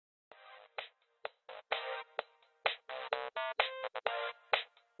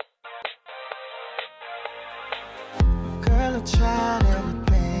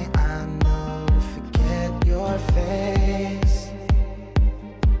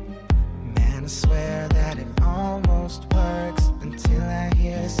swear that it almost works until I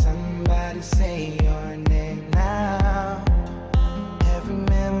hear somebody say your name now. Every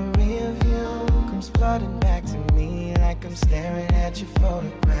memory of you comes flooding back to me like I'm staring at your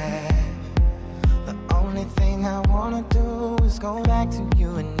photograph. The only thing I wanna do is go back to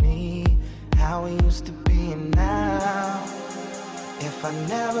you and me, how we used to be now. If I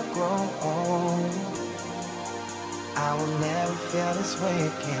never grow old, I will never feel this way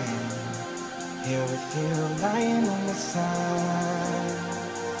again. Here with you, lying in the sun.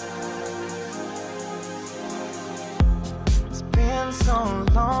 It's been so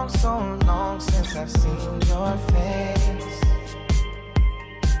long since I've seen your face.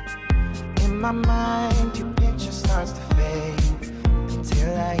 In my mind, your picture starts to fade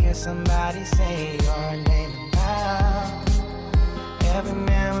until I hear somebody say your name now. Every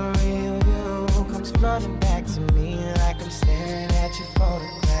memory of you comes flooding back to me like I'm staring at your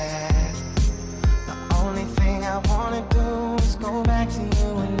photograph. The only thing I wanna do is go back to you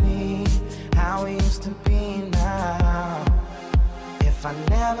and me, how we used to be now. If I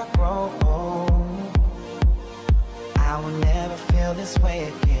never grow old, I will never feel this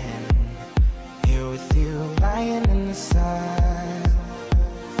way again. Here with you, lying in the sun.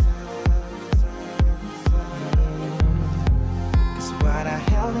 What I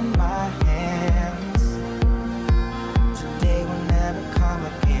held in my hands today will never come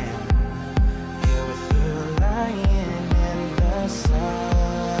again. Here with you, lying in the sun.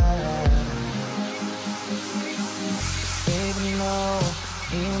 Baby, no,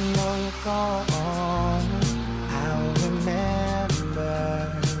 even though you're gone, I'll remember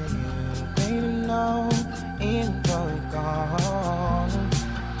you. Baby, no, even though you're gone,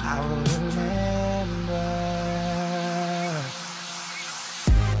 I will remember.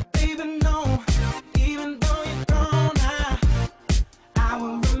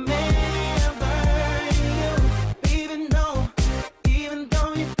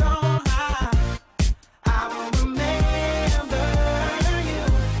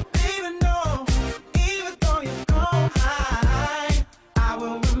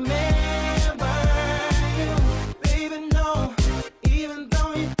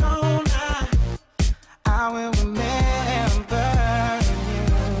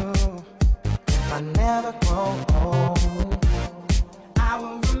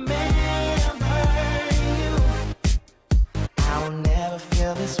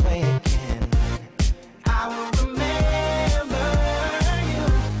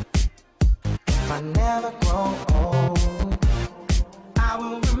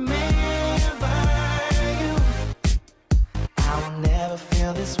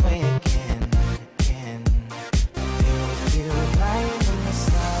 This way